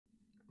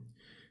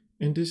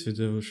In this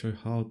video, I will show you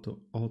how to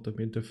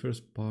automate the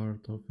first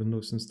part of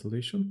Windows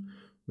installation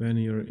when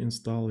you're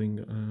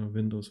installing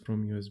Windows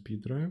from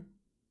USB drive.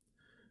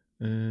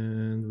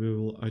 And we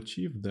will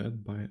achieve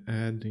that by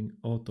adding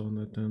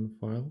autounattend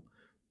file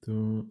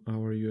to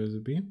our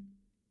USB.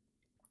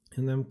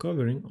 And I'm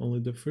covering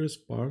only the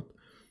first part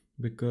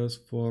because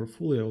for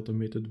fully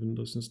automated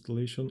Windows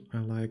installation, I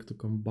like to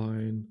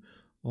combine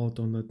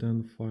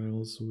autounattend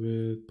files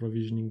with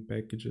provisioning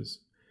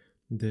packages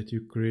that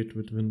you create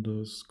with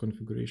Windows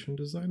Configuration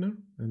Designer,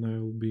 and I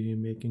will be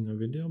making a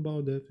video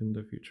about that in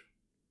the future.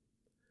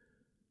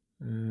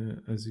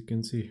 As you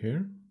can see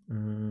here,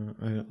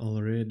 I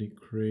already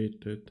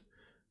created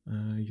a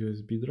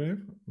USB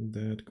drive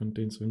that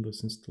contains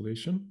Windows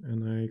installation,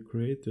 and I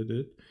created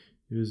it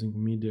using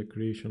media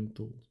creation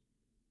tools.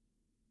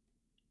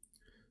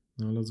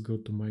 Now let's go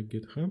to my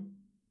GitHub.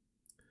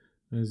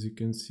 As you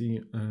can see,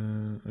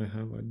 I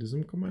have a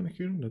dism command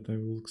here that I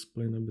will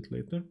explain a bit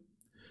later.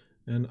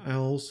 And I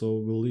also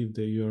will leave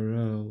the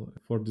URL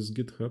for this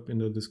GitHub in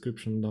the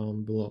description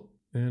down below.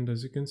 And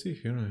as you can see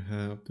here, I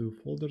have two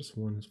folders.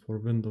 One is for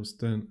Windows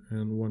 10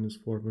 and one is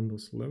for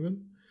Windows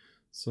 11.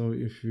 So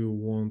if you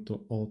want to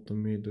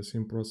automate the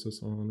same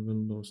process on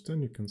Windows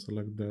 10, you can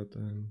select that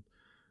and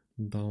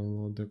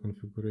download the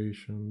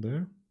configuration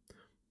there.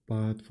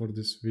 But for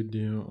this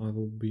video, I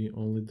will be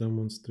only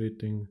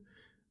demonstrating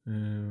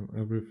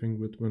everything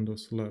with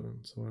Windows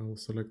 11. So I will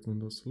select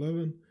Windows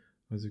 11.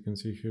 As you can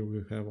see here,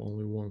 we have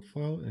only one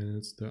file, and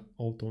it's the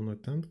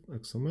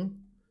autounattend.xml.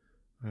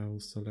 I will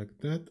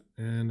select that,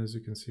 and as you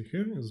can see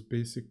here, it's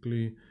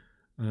basically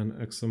an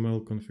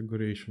XML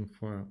configuration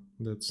file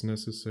that's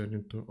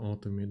necessary to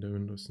automate the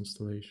Windows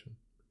installation.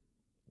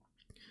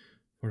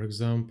 For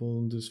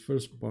example, this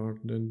first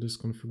part, then this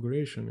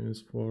configuration is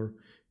for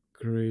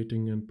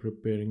creating and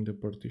preparing the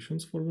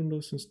partitions for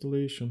Windows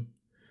installation.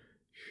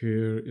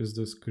 Here is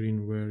the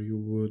screen where you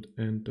would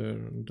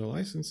enter the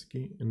license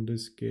key. In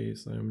this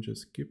case, I am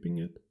just keeping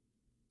it.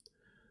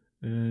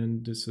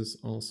 And this is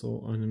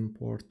also an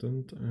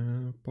important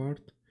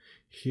part.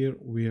 Here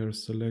we are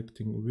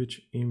selecting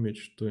which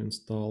image to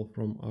install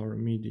from our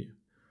media,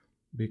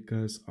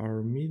 because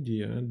our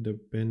media,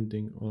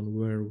 depending on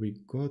where we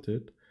got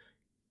it,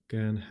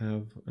 can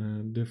have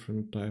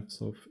different types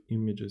of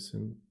images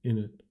in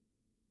it.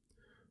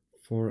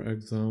 For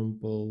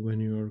example,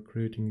 when you are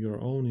creating your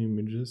own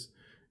images,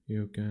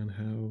 you can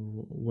have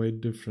way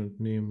different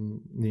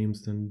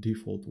names than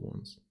default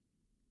ones.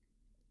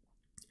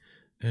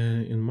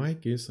 In my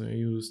case, I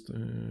used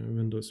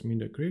Windows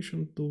Media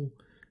Creation tool,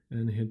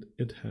 and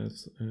it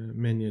has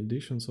many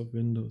editions of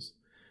Windows,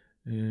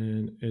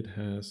 and it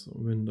has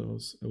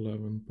Windows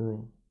 11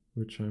 Pro,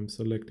 which I'm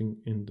selecting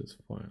in this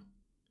file.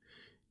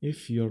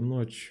 If you're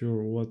not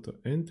sure what to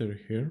enter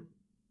here,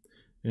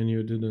 and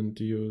you didn't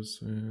use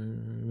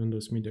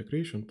Windows Media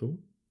Creation tool,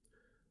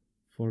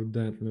 for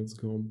that, let's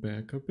go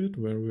back a bit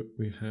where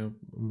we have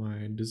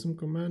my dism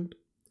command,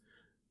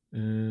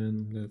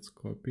 and let's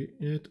copy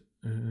it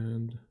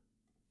and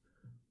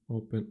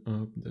open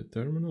up the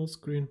terminal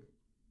screen.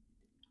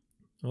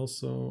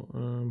 Also,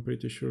 I'm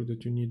pretty sure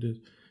that you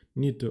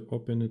need to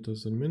open it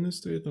as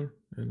administrator,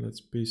 and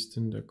let's paste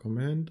in the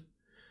command.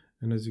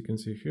 And as you can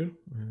see here,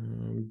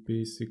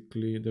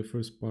 basically the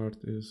first part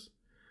is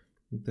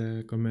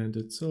the command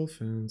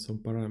itself and some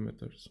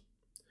parameters.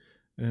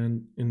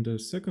 And in the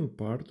second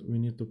part, we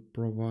need to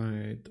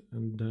provide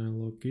the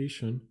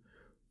location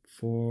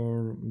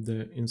for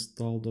the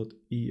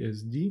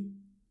install.esd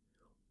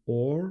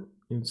or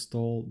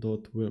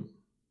install.vim,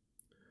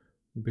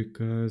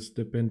 because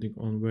depending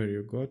on where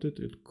you got it,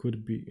 it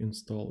could be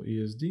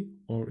install.esd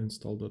or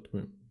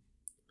install.vim.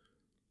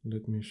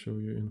 Let me show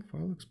you in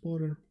File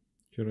Explorer.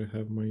 Here I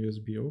have my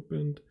USB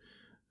opened,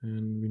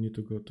 and we need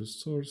to go to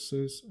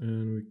sources,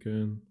 and we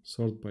can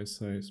sort by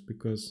size,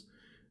 because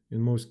in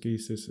most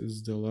cases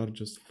it's the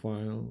largest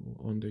file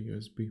on the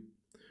USB,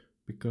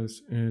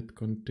 because it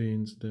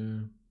contains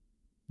the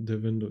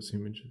Windows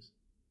images.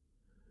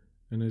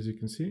 And as you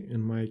can see, in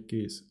my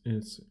case,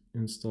 it's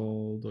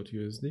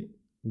install.esd,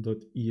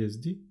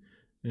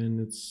 and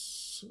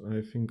it's,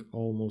 I think,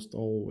 almost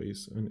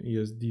always an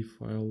ESD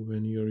file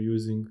when you're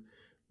using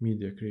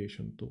media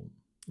creation tool.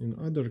 In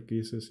other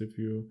cases, if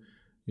you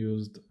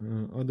used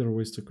other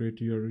ways to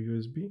create your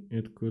USB,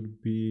 it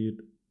could be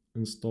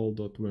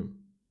install.vim.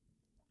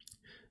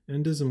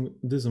 And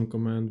dism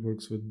command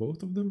works with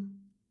both of them.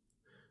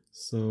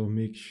 So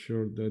make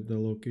sure that the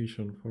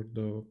location for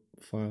the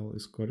file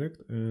is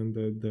correct and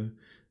that the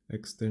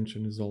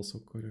extension is also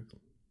correct.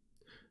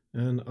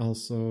 And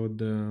also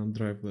the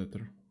drive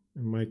letter.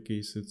 In my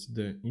case, it's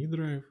the E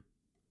drive.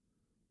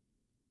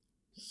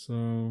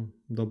 So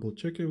double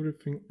check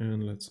everything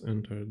and let's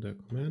enter the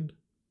command.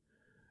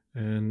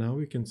 And now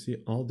we can see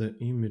all the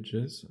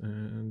images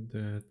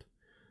that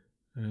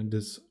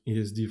this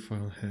ESD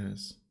file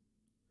has.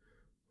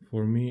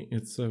 For me,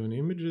 it's 7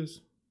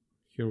 images.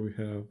 Here we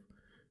have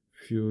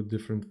few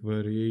different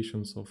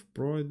variations of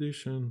Pro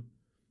Edition.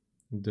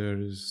 There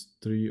is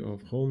 3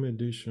 of Home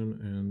Edition,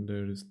 and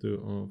there is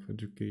 2 of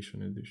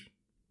Education Edition.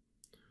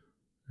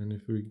 And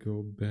if we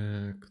go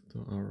back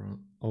to our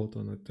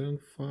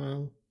autounattend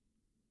file,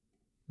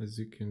 as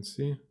you can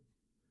see,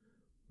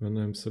 when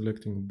I'm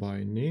selecting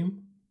by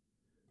name,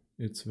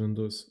 it's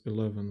Windows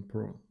 11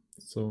 Pro.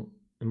 So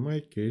in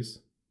my case,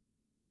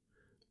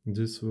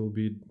 this will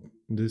be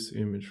this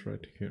image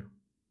right here.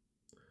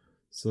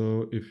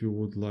 So if you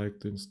would like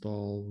to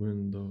install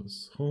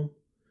Windows Home,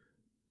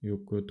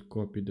 you could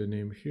copy the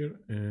name here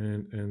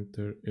and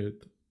enter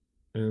it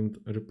and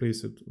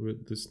replace it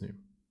with this name.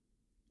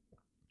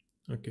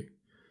 Okay,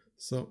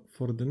 so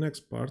for the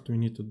next part, we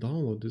need to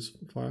download this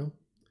file,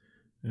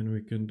 and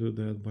we can do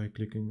that by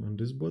clicking on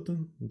this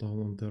button,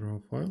 download the raw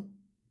file.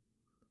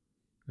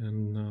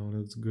 And now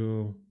let's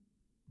go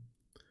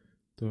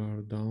to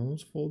our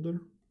downloads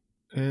folder.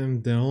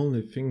 And the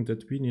only thing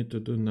that we need to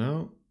do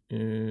now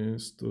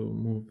is to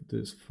move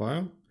this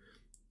file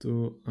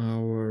to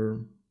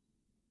our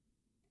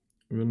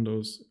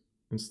Windows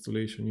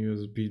installation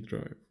USB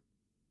drive.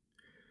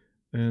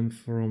 And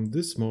from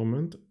this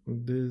moment,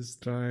 this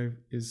drive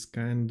is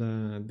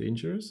kinda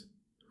dangerous,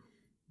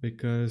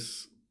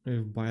 because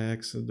if by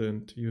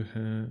accident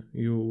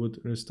you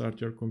would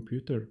restart your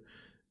computer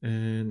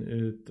and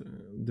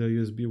the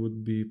USB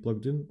would be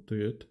plugged into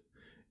it,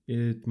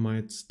 it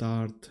might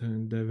start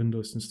the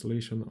Windows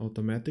installation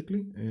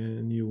automatically,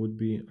 and you would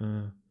be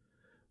a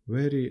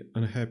very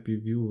unhappy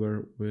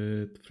viewer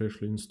with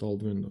freshly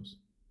installed Windows.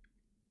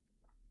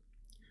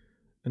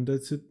 And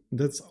that's it.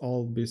 That's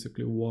all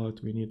basically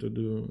what we need to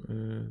do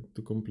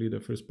to complete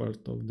the first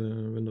part of the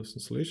Windows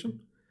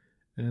installation.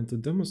 And to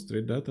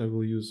demonstrate that, I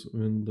will use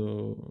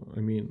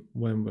VMware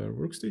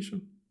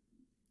Workstation.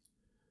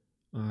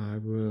 I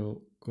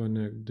will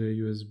connect the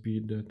USB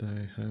that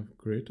I have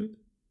created.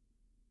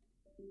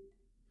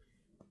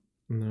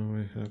 Now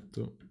I have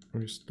to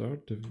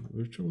restart the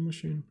virtual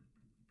machine.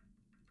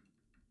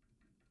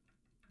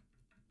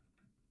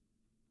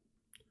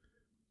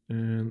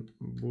 And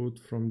boot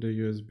from the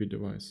USB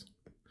device.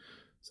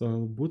 So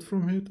I'll boot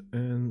from it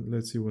and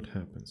let's see what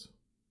happens.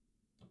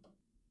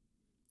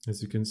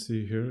 As you can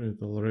see here,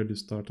 it already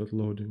started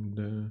loading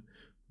the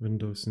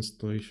Windows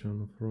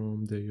installation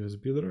from the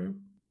USB drive.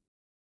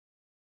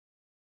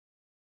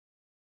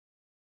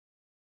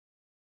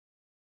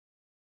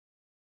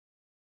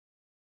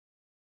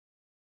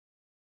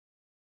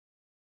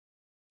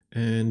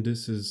 And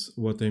this is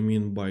what I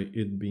mean by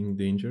it being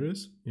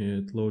dangerous.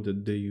 It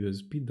loaded the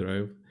USB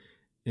drive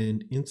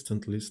and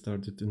instantly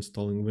started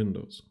installing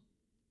Windows.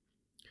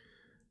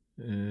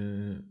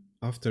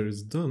 After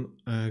it's done,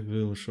 I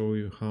will show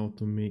you how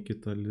to make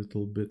it a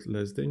little bit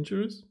less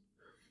dangerous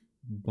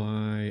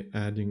by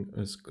adding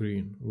a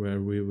screen where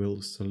we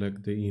will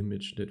select the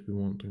image that we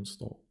want to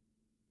install.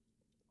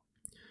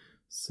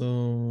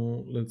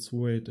 So let's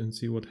wait and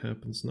see what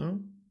happens now.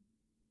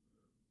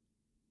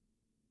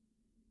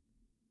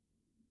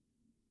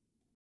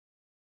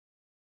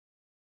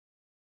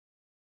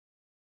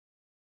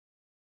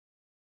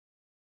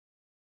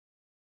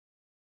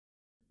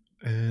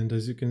 And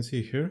as you can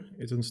see here,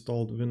 it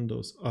installed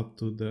Windows up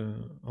to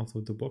the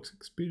out-of-the-box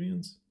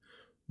experience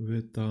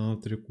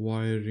without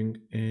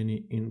requiring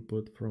any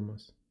input from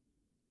us.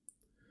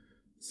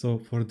 So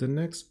for the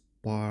next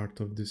part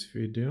of this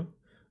video,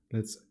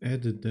 let's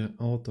edit the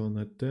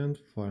autounattend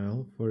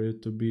file for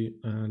it to be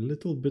a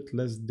little bit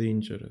less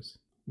dangerous.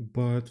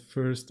 But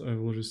first I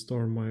will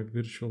restore my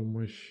virtual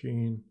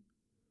machine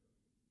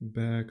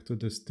back to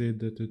the state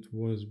that it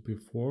was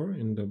before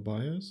in the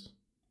BIOS,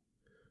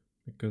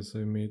 because I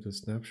made a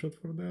snapshot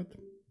for that.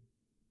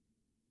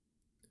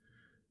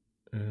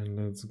 And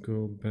let's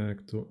go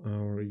back to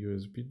our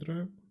USB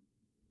drive.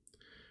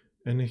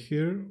 And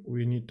here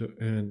we need to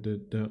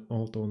edit the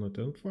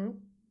autounattend file.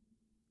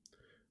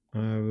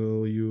 I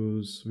will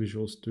use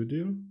Visual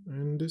Studio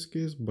in this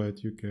case,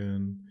 but you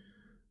can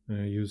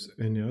use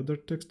any other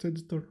text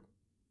editor.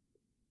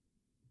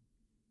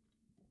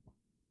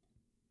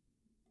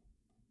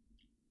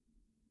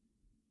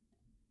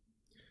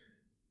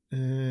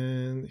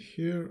 And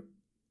here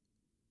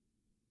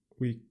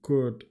we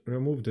could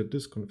remove the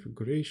disk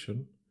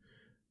configuration,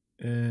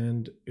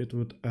 and it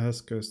would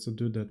ask us to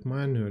do that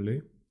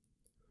manually.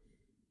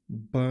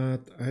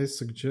 But I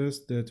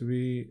suggest that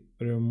we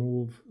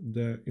remove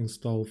the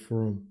install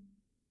from.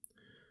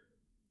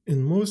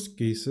 In most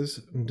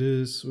cases,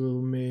 this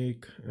will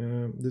make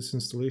this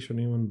installation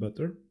even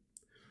better,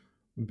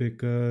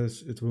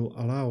 because it will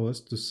allow us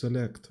to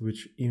select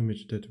which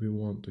image that we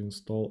want to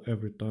install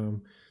every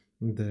time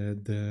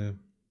that the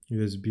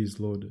USB is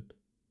loaded.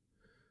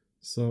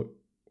 So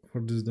for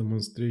this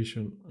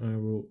demonstration, I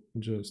will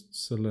just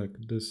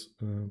select this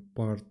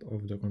part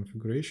of the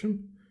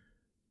configuration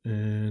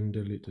and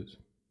delete it.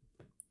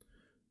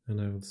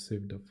 And I will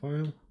save the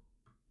file.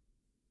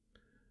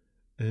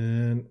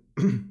 And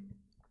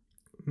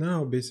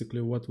now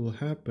basically what will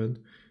happen,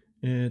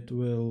 it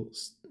will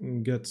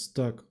get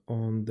stuck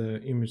on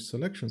the image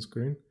selection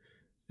screen,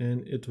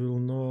 and it will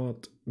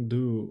not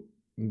do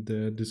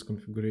this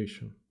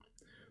configuration,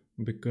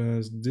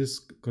 because this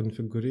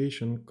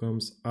configuration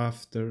comes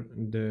after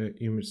the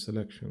image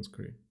selection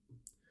screen.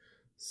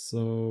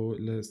 So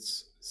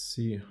let's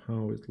see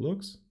how it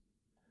looks,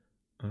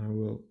 I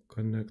will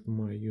connect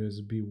my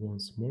USB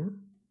once more.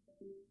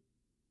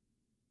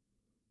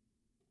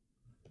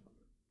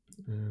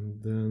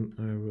 And then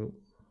I will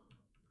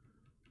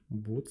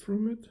boot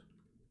from it.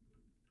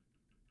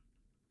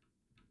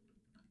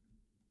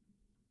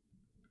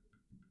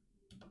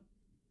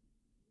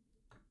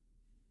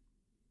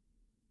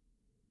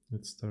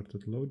 It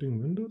started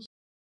loading Windows.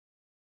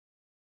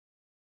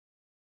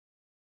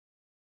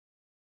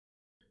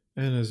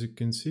 And as you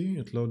can see,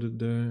 it loaded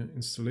the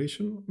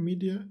installation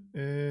media,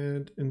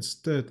 and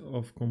instead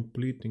of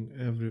completing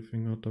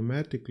everything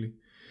automatically,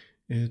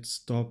 it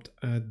stopped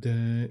at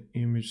the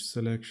image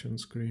selection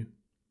screen.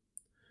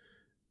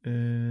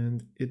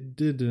 And it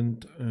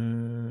didn't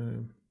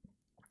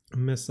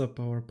mess up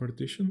our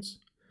partitions.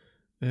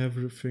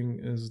 Everything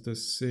is the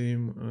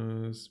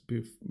same as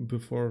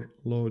before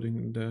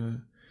loading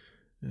the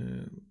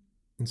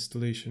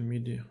installation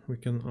media. We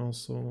can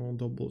also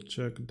double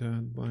check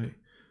that by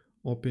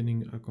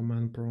opening a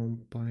command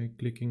prompt by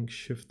clicking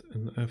Shift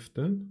and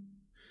F10,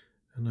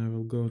 and I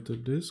will go to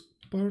this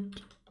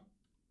part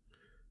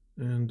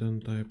and then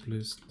type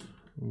list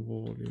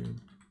volume.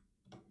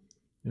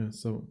 Yeah,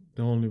 so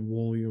the only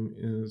volume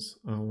is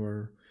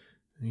our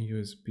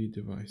USB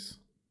device,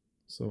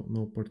 so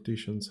no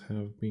partitions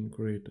have been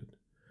created.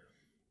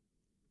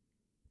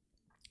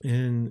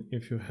 And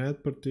if you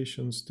had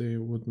partitions, they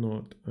would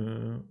not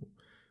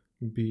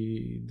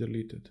be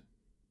deleted.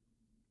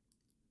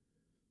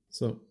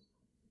 So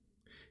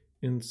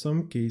in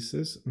some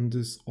cases,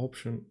 this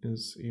option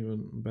is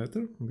even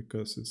better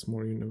because it's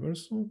more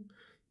universal.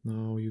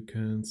 Now you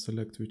can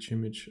select which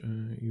image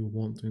you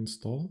want to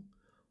install.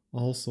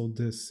 Also,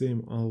 the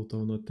same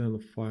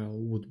autounattend file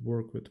would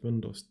work with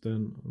Windows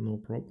 10, no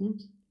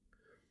problems.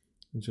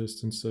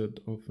 Just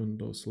instead of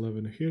Windows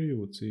 11 here, you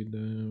would see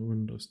the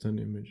Windows 10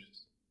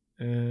 images.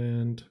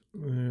 And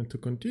to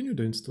continue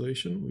the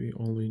installation, we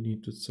only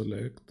need to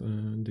select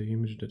the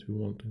image that we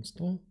want to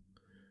install.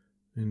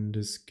 In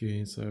this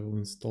case, I will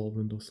install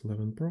Windows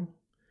 11 Pro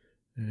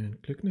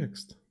and click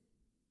Next.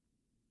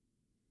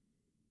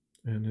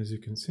 And as you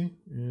can see,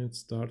 it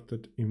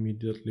started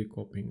immediately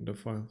copying the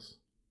files.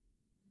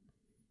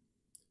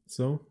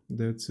 So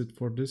that's it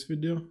for this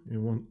video.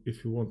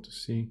 If you want to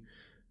see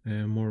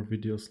more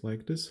videos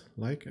like this,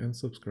 like and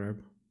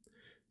subscribe.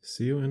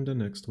 See you in the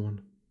next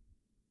one.